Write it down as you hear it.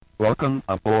Welcome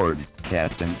aboard,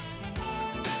 Captain.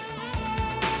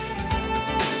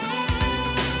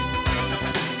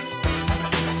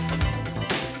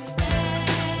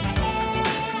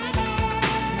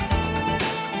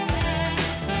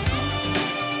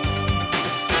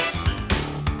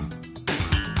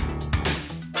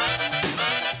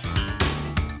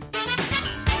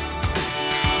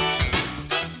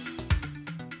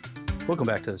 Welcome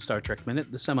back to the Star Trek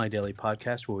Minute, the semi-daily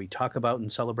podcast where we talk about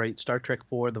and celebrate Star Trek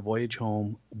IV, The Voyage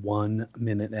Home, 1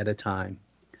 minute at a time.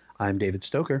 I'm David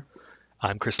Stoker.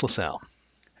 I'm Chris LaSalle.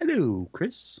 Hello,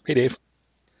 Chris. Hey, Dave.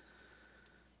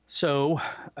 So,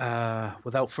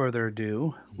 without further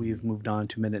ado, we've moved on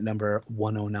to minute number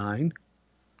 109.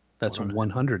 That's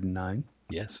 109.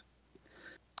 Yes.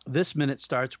 This minute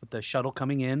starts with the shuttle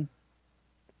coming in,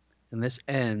 and this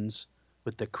ends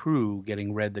with the crew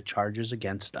getting read the charges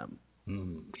against them.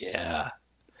 Yeah.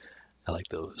 I like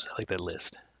those. I like that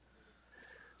list.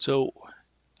 So,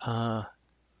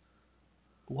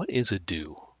 what is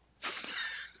ado?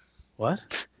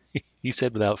 What? He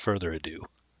said without further ado.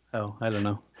 Oh, I don't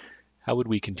know. How would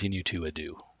we continue to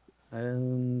ado?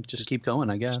 Just keep going,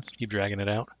 I guess. Keep dragging it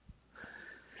out?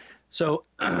 So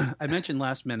I mentioned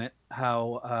last minute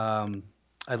how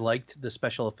I liked the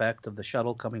special effect of the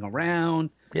shuttle coming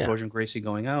around, Yeah. George and Gracie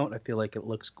going out. I feel like it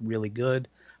looks really good.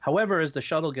 However, as the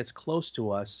shuttle gets close to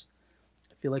us,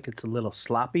 I feel like it's a little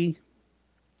sloppy.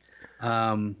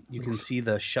 You can see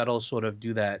the shuttle sort of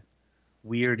do that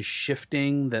weird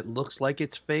shifting that looks like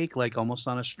it's fake, like almost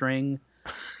on a string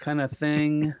kind of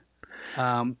thing.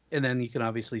 And then you can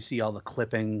obviously see all the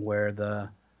clipping where the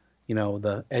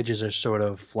edges are sort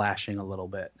of flashing a little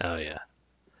bit. Oh, yeah.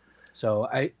 So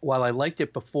while I liked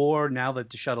it before, now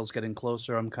that the shuttle's getting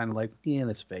closer, I'm kind of like, yeah,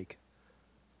 that's fake.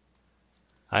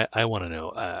 I want to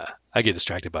know. I get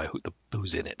distracted by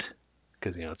who's in it.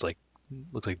 Because, it's like,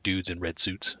 looks like dudes in red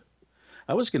suits.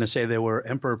 I was going to say they were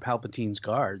Emperor Palpatine's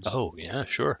guards. Oh, yeah,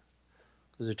 sure.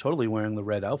 Because they're totally wearing the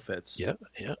red outfits. Yeah.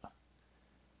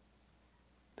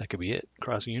 That could be it.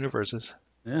 Crossing universes.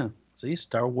 Yeah. See,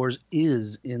 Star Wars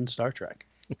is in Star Trek.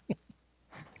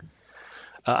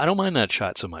 I don't mind that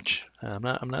shot so much. I'm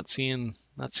not seeing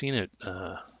it.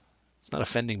 It's not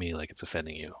offending me like it's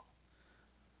offending you.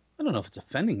 I don't know if it's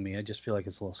offending me. I just feel like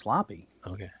it's a little sloppy.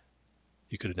 Okay.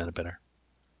 You could have done it better.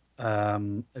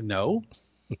 No.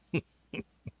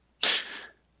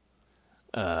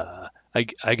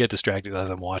 I get distracted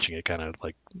as I'm watching it, kind of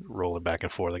like rolling back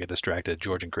and forth. I get distracted.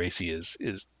 George and Gracie is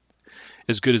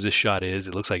as good as this shot is.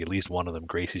 It looks like at least one of them,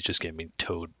 Gracie's just getting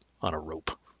towed on a rope.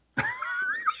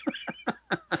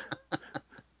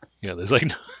 There's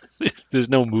like there's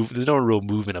no real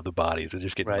movement of the bodies. They're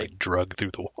just getting like drugged through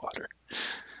the water.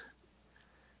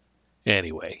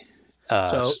 Anyway,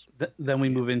 then we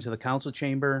move into the council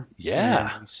chamber.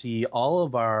 Yeah, and we see all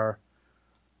of our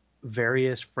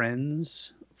various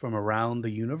friends from around the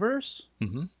universe.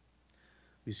 Mm-hmm.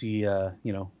 We see,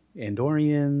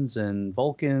 Andorians and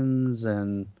Vulcans,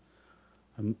 and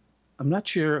I'm not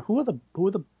sure who are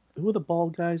the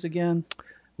bald guys again.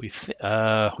 We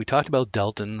talked about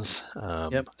Deltans.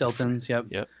 Deltans.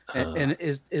 Yep. And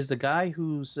is the guy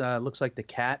who's looks like the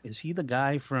cat? Is he the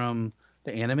guy from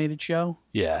the animated show?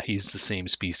 Yeah, he's the same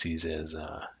species as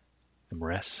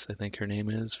Imress, I think her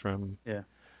name is from. Yeah.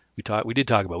 We did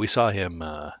talk about. We saw him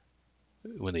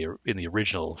in the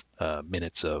original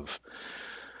minutes of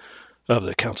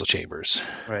the council chambers.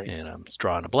 Right. And I'm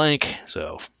drawing a blank.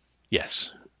 So,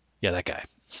 yes, yeah, that guy.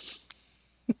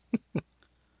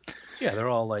 Yeah, they're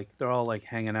all like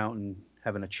hanging out and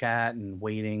having a chat and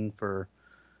waiting for,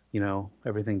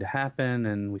 everything to happen.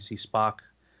 And we see Spock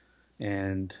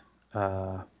and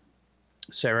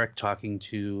Sarek talking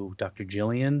to Dr.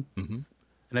 Jillian. Mm-hmm.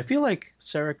 And I feel like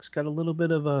Sarek's got a little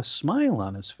bit of a smile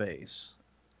on his face.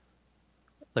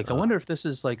 Like, I wonder if this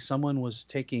is like someone was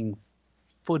taking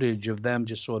footage of them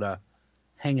just sort of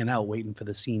hanging out, waiting for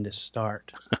the scene to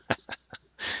start.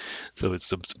 So it's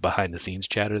some behind the scenes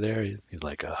chatter there. He's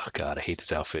like, oh, God, I hate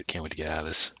this outfit. Can't wait to get out of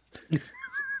this.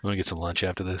 Want to get some lunch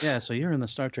after this? Yeah, so you're in the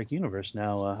Star Trek universe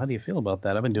now. How do you feel about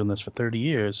that? I've been doing this for 30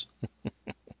 years.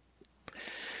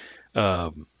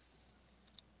 Yeah.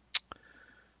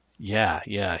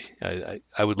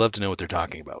 I would love to know what they're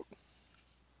talking about.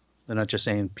 They're not just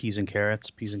saying peas and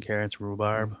carrots,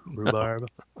 rhubarb.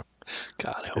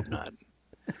 God, I hope not.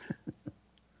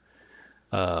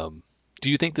 Do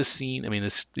you think this scene? I mean,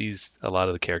 a lot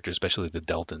of the characters, especially the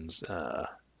Deltans,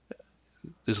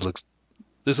 this looks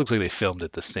like they filmed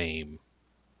it the same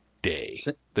day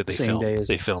that they filmed.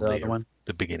 They filmed the other one?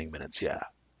 The beginning minutes. Yeah.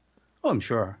 Oh, I'm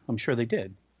sure they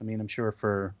did. I mean, I'm sure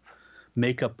for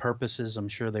makeup purposes, I'm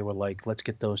sure they were like, let's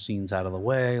get those scenes out of the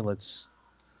way. Let's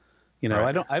You know,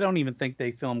 Right. I don't even think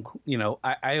they film. You know,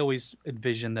 I always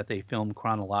envision that they film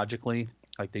chronologically,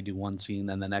 like they do one scene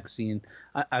then the next scene.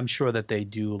 I'm sure that they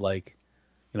do like,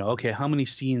 you know, okay, how many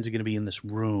scenes are going to be in this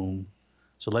room?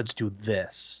 So let's do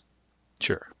this.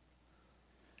 Sure.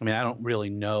 I mean, I don't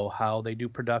really know how they do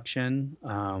production,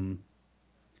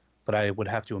 but I would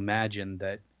have to imagine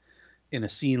that in a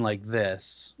scene like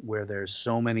this, where there's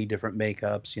so many different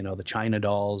makeups, you know, the China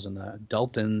dolls and the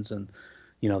Daltons and,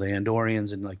 you know, the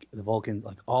Andorians and like the Vulcan,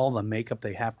 like all the makeup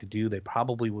they have to do, they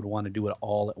probably would want to do it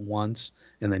all at once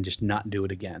and then just not do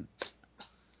it again.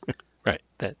 Right.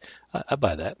 That I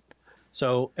buy that.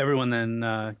 So everyone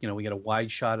then, you know, we get a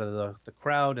wide shot of the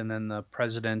crowd, and then the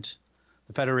president,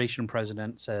 the Federation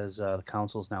president says the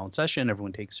council is now in session.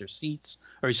 Everyone takes their seats,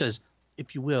 or he says,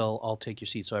 if you will, I'll take your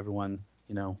seat. So everyone,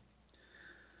 you know,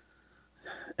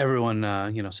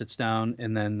 you know, sits down,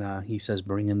 and then he says,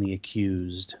 bring in the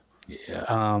accused.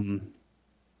 Yeah.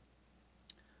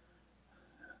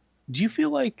 Do you feel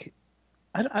like,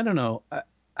 I don't know,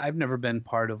 I've never been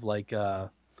part of like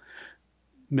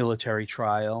military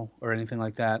trial or anything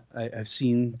like that. I've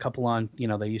seen a couple on, you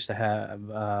know, they used to have,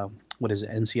 what is it,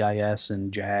 NCIS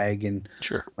and JAG, and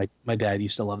Sure. my dad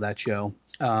used to love that show.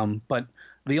 But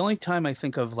the only time I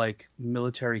think of like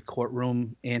military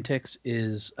courtroom antics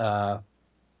is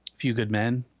Few Good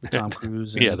Men with Tom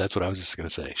Cruise. And Yeah, that's what I was just gonna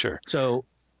say. Sure. so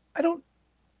I don't,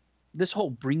 this whole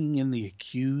bringing in the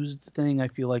accused thing, I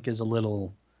feel like is a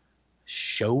little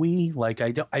showy. Like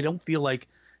I don't feel like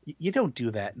you don't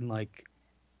do that in like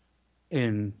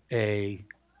in a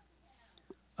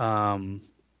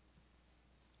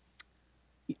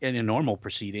normal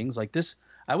proceedings like this.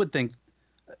 I would think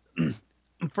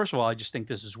first of all, I just think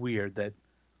this is weird that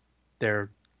they're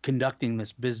conducting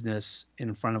this business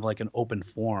in front of like an open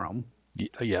forum,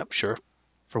 Yeah. Sure.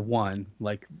 for one,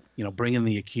 like, you know, bring in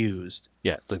the accused.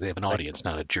 Yeah. It's like they have an Like, audience,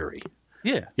 not a jury.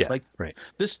 yeah, Yeah. like Right.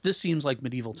 this seems like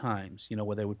medieval times, you know,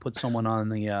 where they would put someone on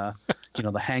the you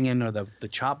know, the hanging or the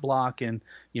chop block, and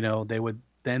you know, they would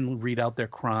then read out their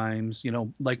crimes, you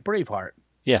know, like Braveheart.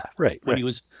 Yeah. Right. When Right. he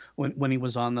was when he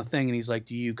was on the thing, and he's like,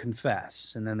 do you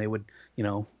confess? And then they would, you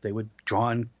know, they would draw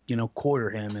and, you know, quarter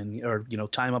him, and or, you know,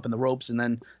 tie him up in the ropes and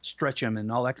then stretch him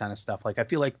and all that kind of stuff. Like I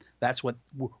feel like that's what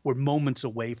we're moments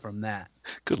away from that.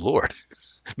 Good Lord.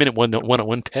 Minute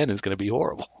 110 is going to be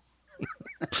horrible.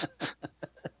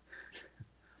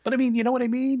 But I mean, you know what I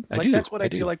mean? I Like do, that's what I I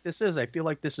do. feel like this is. I feel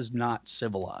like this is not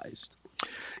civilized.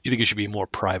 You think it should be more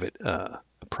private, a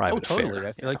private Oh, totally. affair?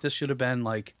 I feel like this should have been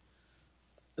like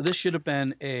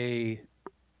a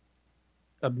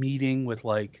meeting with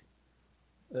like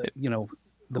you know,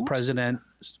 the Who's- president,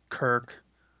 Kirk,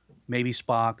 maybe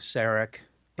Spock, Sarek,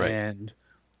 Right. and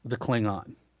the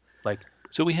Klingon. Like,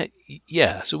 So we had,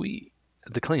 yeah. So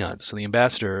the Klingons. So the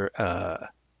ambassador,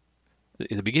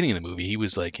 in the beginning of the movie, he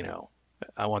was like, you know,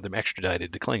 I want them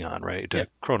extradited to Klingon, right, to Yeah.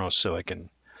 Kronos, so I can,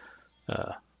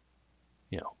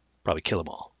 you know, probably kill them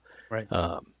all. right.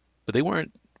 But they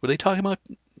weren't. Were they talking about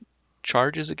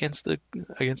charges against the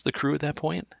crew at that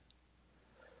point?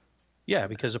 Yeah,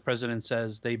 because the president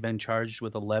says they've been charged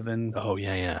with 11 Oh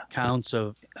yeah. counts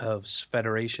of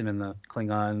Federation, and the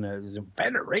Klingon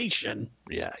Federation.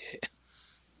 Yeah.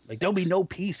 Like, there'll be no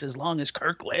peace as long as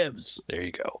Kirk lives. There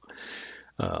you go.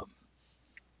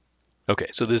 Okay,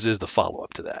 so this is the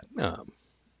follow-up to that.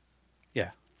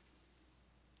 Yeah.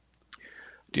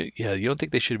 You don't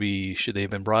think should they have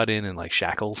been brought in like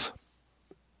shackles?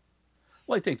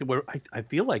 Well, I think that I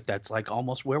feel like that's like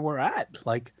almost where we're at.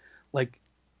 Like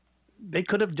they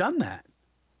could have done that.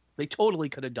 They totally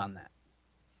could have done that.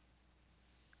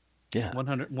 Yeah.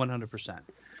 100%.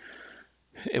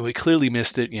 And we clearly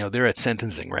missed it. You know, they're at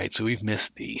sentencing, right? So we've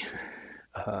missed the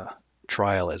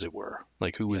trial, as it were.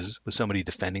 Like, who was somebody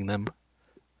defending them,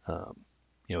 you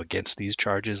know, against these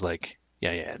charges? Like,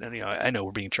 yeah. And, you know, I know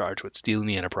we're being charged with stealing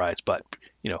the Enterprise, but,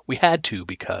 you know, we had to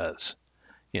because,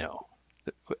 you know,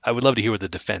 I would love to hear what the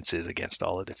defense is against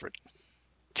all the different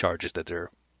charges that they're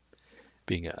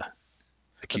being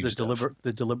accused of.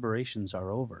 The deliberations are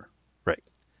over. Right.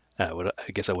 I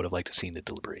guess I would have liked to seen the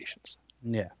deliberations.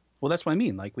 Yeah. Well, that's what I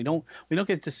mean. Like we don't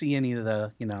get to see any of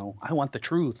the, you know, I want the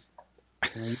truth.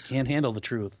 You know, you can't handle the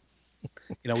truth.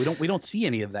 You know, we don't see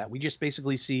any of that. We just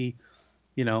basically see,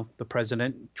 you know, the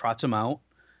president trots him out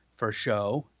for a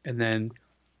show, and then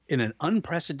in an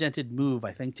unprecedented move,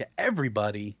 I think, to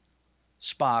everybody,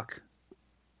 Spock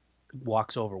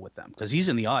walks over with them because he's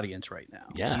in the audience right now.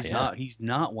 Yeah, he's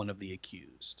not one of the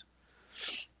accused.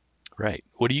 Right.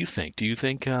 What do you think? Do you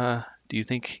think,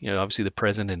 you know, obviously the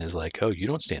president is like, oh, you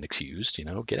don't stand accused, you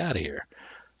know, get out of here.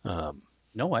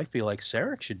 No, I feel like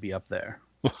Sarek should be up there.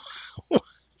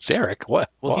 Sarek?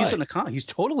 What? Well, Why? he's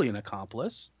totally an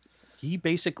accomplice. He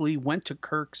basically went to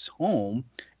Kirk's home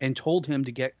and told him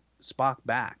to get Spock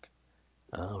back.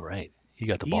 Oh, right. He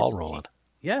got the ball He's rolling.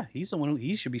 yeah, he's the one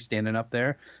he should be standing up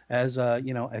there as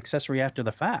accessory after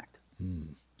the fact.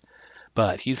 Hmm.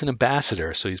 But he's an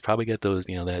ambassador, so he's probably got those,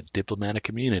 that diplomatic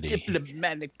immunity.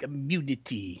 Diplomatic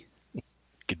immunity. He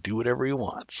can do whatever he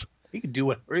wants. He can do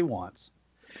whatever he wants.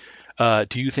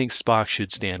 Do you think Spock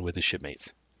should stand with his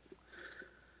shipmates?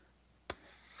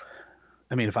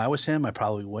 I mean, if I was him, I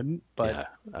probably wouldn't. But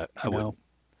yeah, I would.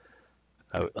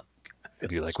 I would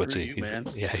be like, what's screw he? you, man.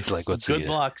 He's like, what's he? Good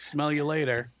luck. Smell you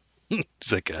later.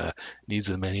 He's like, needs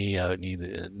as many. No,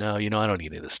 I don't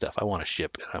need any of this stuff. I want a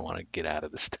ship and I want to get out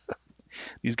of this stuff.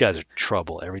 These guys are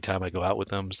trouble. Every time I go out with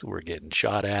them, so we're getting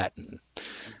shot at, and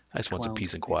I just want some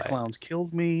peace and quiet. These clowns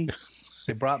killed me.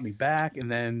 They brought me back, and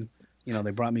then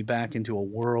they brought me back into a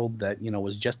world that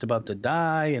was just about to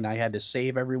die, and I had to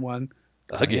save everyone.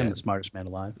 I am the smartest man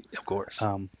alive. Of course.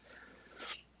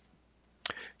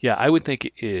 Yeah, I would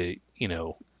think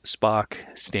Spock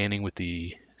standing with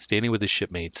his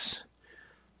shipmates.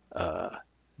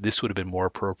 This would have been more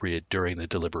appropriate during the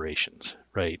deliberations,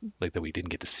 right? Like that we didn't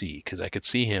get to see, because I could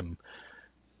see him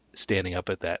standing up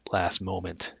at that last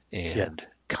moment and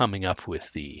coming up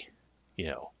with the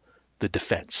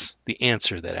defense, the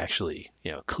answer that actually,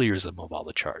 clears them of all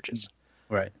the charges.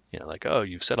 Right. Like, oh,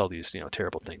 you've said all these,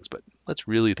 terrible things, but let's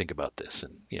really think about this.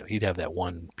 And, he'd have that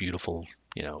one beautiful,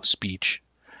 speech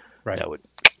that would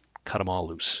cut them all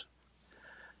loose.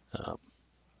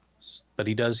 But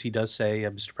he does say,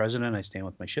 Mr. President, I stand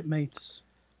with my shipmates.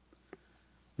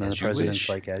 And the president's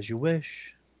like, as you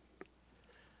wish.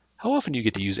 How often do you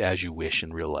get to use as you wish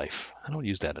in real life? I don't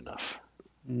use that enough.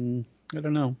 I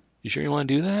don't know. You sure you want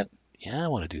to do that? Yeah, I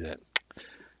want to do that.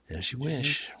 As you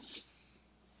wish.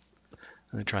 I'm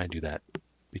going to try and do that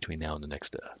between now and the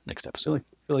next episode. I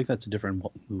feel like that's a different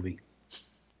movie.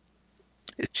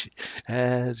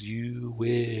 As you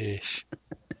wish.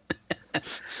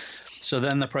 So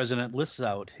then the president lists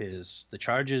out the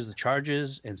charges. The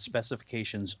charges and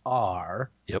specifications are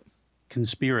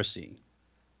conspiracy.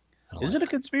 Is it a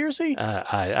conspiracy?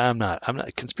 I'm not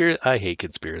conspiracy. I hate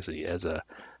conspiracy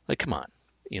come on,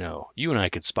 you and I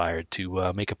conspired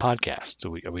to make a podcast. So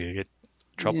are we gonna get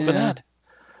in trouble for that?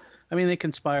 I mean, they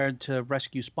conspired to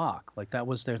rescue Spock. Like that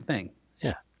was their thing.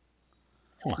 Yeah.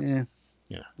 Come on.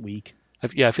 Yeah. Weak.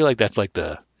 I feel like that's like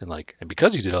and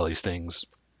because you did all these things,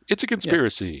 it's a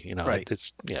conspiracy. Right.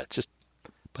 It's just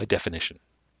by definition.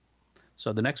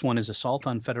 So the next one is assault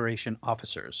on Federation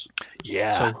officers.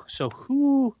 Yeah. So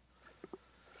who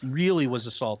really was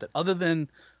assaulted other than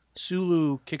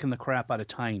Sulu kicking the crap out of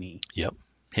Tiny? Yep.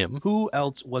 Him. Who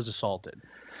else was assaulted?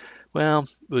 Well,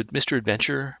 would Mr.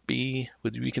 Adventure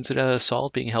would we consider that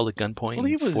assault, being held at gunpoint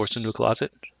and forced into a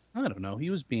closet? I don't know. He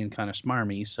was being kind of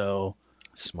smarmy, so.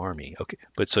 Smarmy. Okay.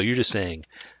 But so you're just saying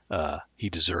he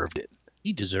deserved it.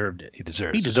 He deserved it. He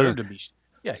deserved to be.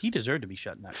 Yeah, he deserved to be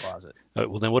shut in that closet.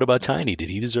 Well, then what about Tiny? Did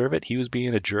he deserve it? He was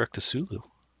being a jerk to Sulu.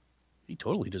 He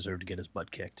totally deserved to get his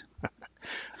butt kicked.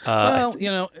 Well,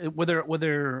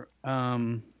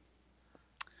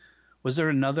 was there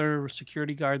another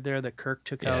security guard there that Kirk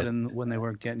took out and when they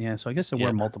were getting? Yeah, so I guess there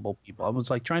were multiple people. I was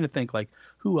like trying to think like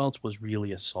who else was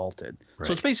really assaulted. Right.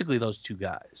 So it's basically those two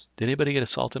guys. Did anybody get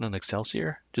assaulted on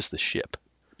Excelsior? Just the ship.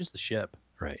 Just the ship.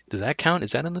 Right. Does that count?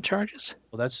 Is that in the charges?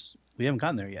 Well, we haven't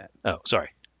gotten there yet. Oh, sorry.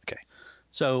 Okay.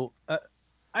 So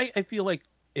I feel like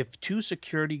if two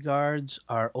security guards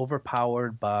are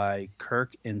overpowered by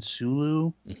Kirk and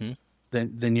Sulu,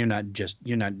 then you're not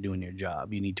doing your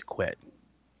job. You need to quit.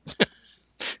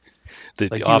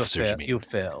 the officers, you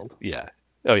failed. Yeah.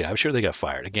 Oh yeah. I'm sure they got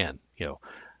fired again. The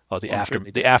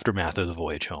aftermath of the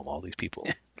voyage home. All these people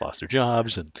lost their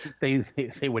jobs and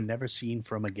they were never seen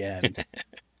from again.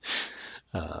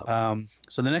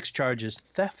 So the next charge is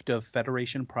theft of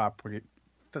Federation property.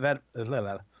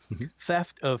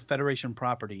 Theft of Federation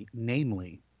property,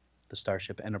 namely the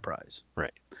Starship Enterprise.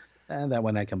 Right. And that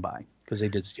one I can buy because they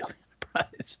did steal the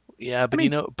Enterprise. Yeah, but you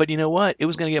know what? It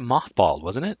was going to get mothballed,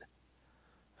 wasn't it?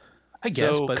 I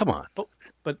guess. So, but come on.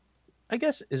 But I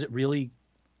guess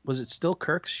was it still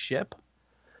Kirk's ship?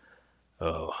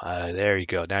 Oh, there you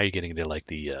go. Now you're getting into like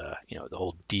the the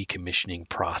whole decommissioning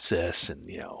process, and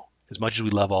as much as we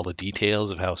love all the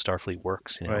details of how Starfleet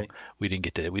works, right. we didn't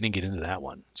get into that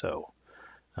one. So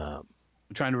I'm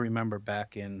trying to remember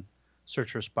back in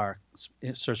Search for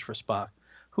Spock.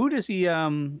 Who does he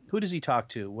talk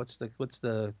to? What's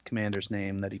the commander's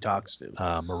name that he talks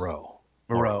to? Moreau.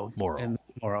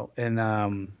 And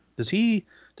does he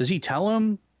tell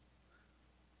him?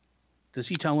 Does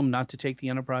he tell him not to take the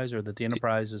Enterprise, or that the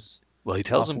Enterprise is? Well, he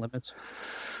tells off him limits.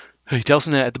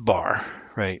 that at the bar,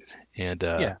 right? And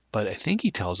Yeah. but I think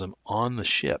he tells him on the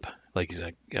ship, like he's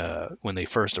like when they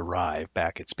first arrive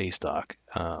back at Space Dock,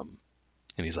 and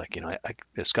he's like,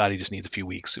 Scotty just needs a few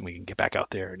weeks and we can get back out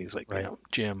there. And he's like, Right.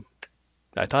 Jim,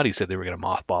 I thought he said they were going to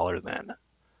mothball her then.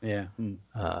 Yeah.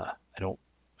 I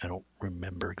don't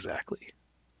remember exactly,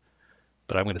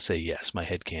 but I'm going to say yes. My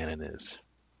headcanon is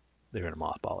they're going to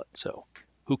mothball it. So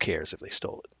who cares if they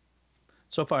stole it?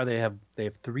 So far, they have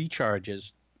 3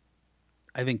 charges.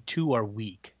 I think 2 are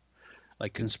weak.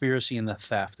 Like conspiracy and the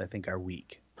theft, I think are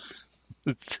weak.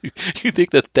 You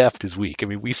think the theft is weak? I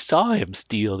mean, we saw him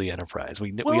steal the Enterprise.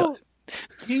 It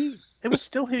was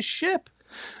still his ship.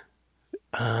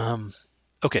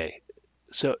 Okay,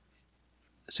 so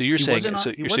you're saying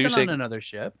He wasn't on another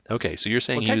ship. Okay, so you're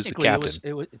saying he was the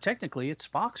captain. Technically, it's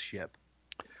Spock's ship,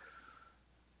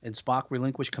 and Spock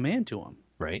relinquished command to him.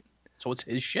 Right. So it's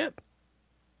his ship.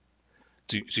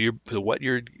 So what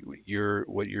you're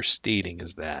stating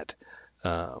is that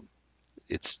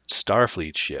it's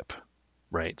Starfleet ship,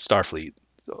 right? Starfleet,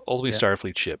 ultimately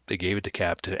Starfleet ship. They gave it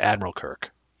to Admiral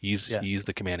Kirk. He's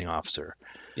the commanding officer.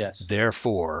 Yes.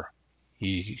 Therefore,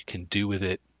 he can do with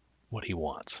it what he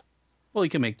wants. Well, he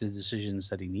can make the decisions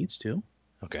that he needs to.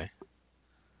 Okay.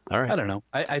 All right. I don't know.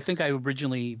 I think I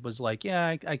originally was like,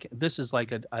 yeah, this is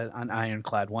like an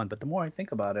ironclad one. But the more I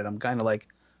think about it, I'm kind of like,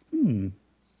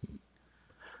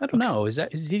 I don't know.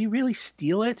 Did he really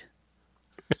steal it?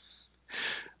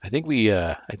 I think we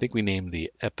named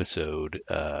the episode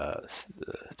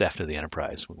 "Theft of the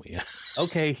Enterprise" when we.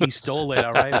 Okay, he stole it.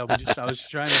 All right, I was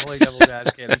trying to play devil's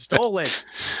advocate. He stole it.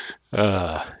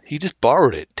 He just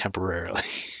borrowed it temporarily.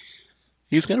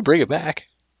 He was going to bring it back.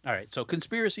 All right, so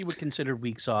conspiracy would consider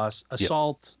weak sauce.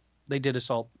 Assault, They did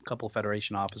assault a couple of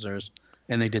Federation officers,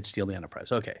 and they did steal the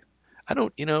Enterprise. Okay. I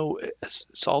don't,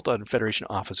 assault on Federation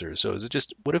officers. So is it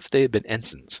just, what if they had been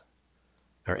ensigns?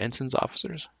 Are ensigns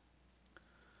officers?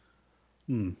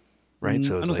 Right.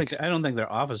 So I don't think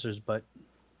they're officers, but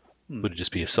would it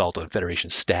just be assault on Federation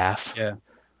staff? Yeah.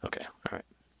 Okay. All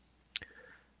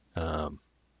right.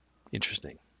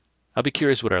 Interesting. I'll be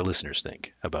curious what our listeners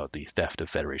think about the theft of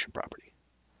Federation property.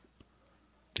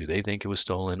 Do they think it was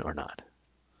stolen or not?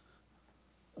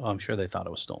 Oh, I'm sure they thought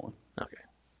it was stolen. Okay.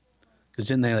 Because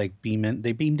didn't they beam in?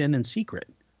 They beamed in secret.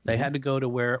 They had to go to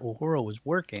where Uhura was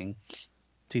working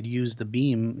to use the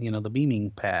beam, the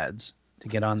beaming pads to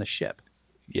get on the ship.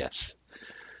 Yes.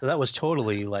 So that was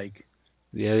totally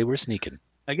Yeah, they were sneaking.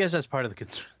 I guess that's part of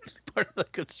the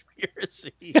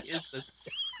conspiracy.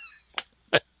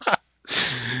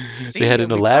 They had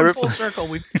an elaborate full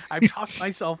circle. I've talked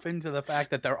myself into the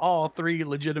fact that they're all 3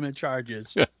 legitimate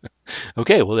charges.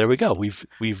 Okay, well there we go.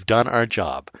 We've done our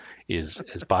job. As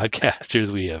podcasters,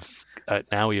 we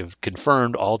have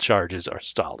confirmed all charges are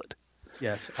solid.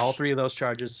 Yes, all 3 of those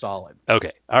charges solid.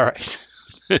 Okay, all right.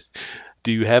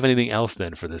 Do you have anything else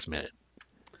then for this minute?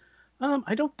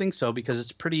 I don't think so, because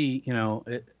it's pretty.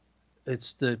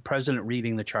 It's the president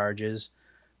reading the charges,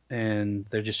 and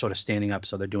they're just sort of standing up,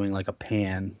 so they're doing like a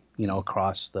pan,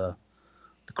 across the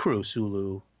crew: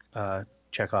 Sulu,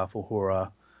 Chekhov,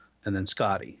 Uhura, and then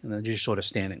Scotty, and they're just sort of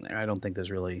standing there. I don't think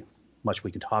there's really much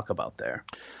we can talk about there.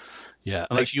 Yeah,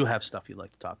 unless you have stuff you'd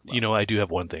like to talk about. I do have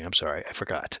one thing. I'm sorry, I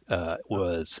forgot.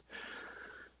 Was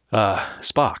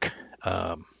Spock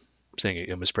saying,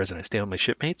 "Mr. President, I stay with my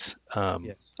shipmates."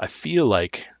 Yes. I feel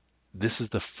like this is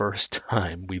the first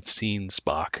time we've seen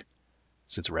Spock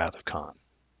since Wrath of Khan.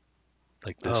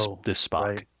 Like this Spock.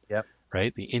 Right. Yep.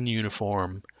 Right? The in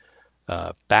uniform,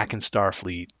 back in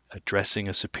Starfleet, addressing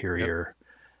a superior.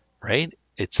 Yep. Right?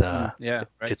 It's right.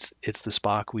 It's the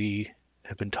Spock we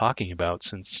have been talking about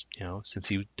since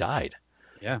he died.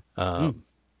 Yeah.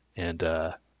 And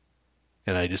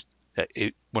I just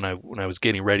when I was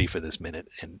getting ready for this minute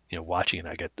and watching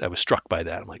it, I was struck by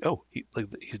that. I'm like, oh,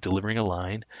 he's delivering a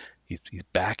line. He's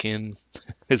back in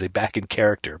back in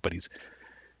character, but he's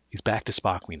back to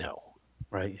Spock we know.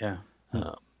 Right. Yeah.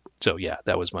 So yeah,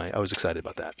 I was excited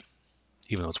about that,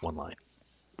 even though it's one line.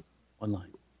 One line.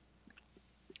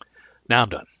 Now I'm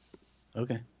done.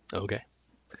 Okay.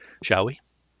 Shall we?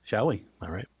 All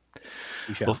right.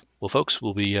 We shall. Well, folks,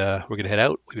 we're going to head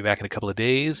out. We'll be back in a couple of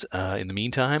days. In the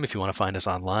meantime, if you want to find us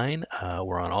online,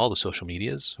 we're on all the social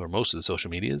medias, or most of the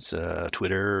social medias,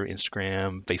 Twitter,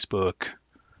 Instagram, Facebook,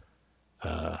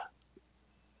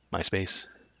 MySpace,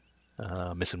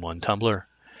 Missing One, Tumblr.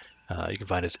 You can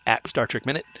find us at Star Trek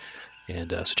Minute.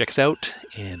 And so check us out,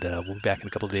 and we'll be back in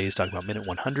a couple of days talking about minute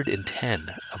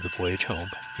 110 of the voyage home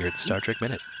here at the Star Trek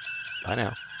Minute. Bye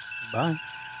now. Bye.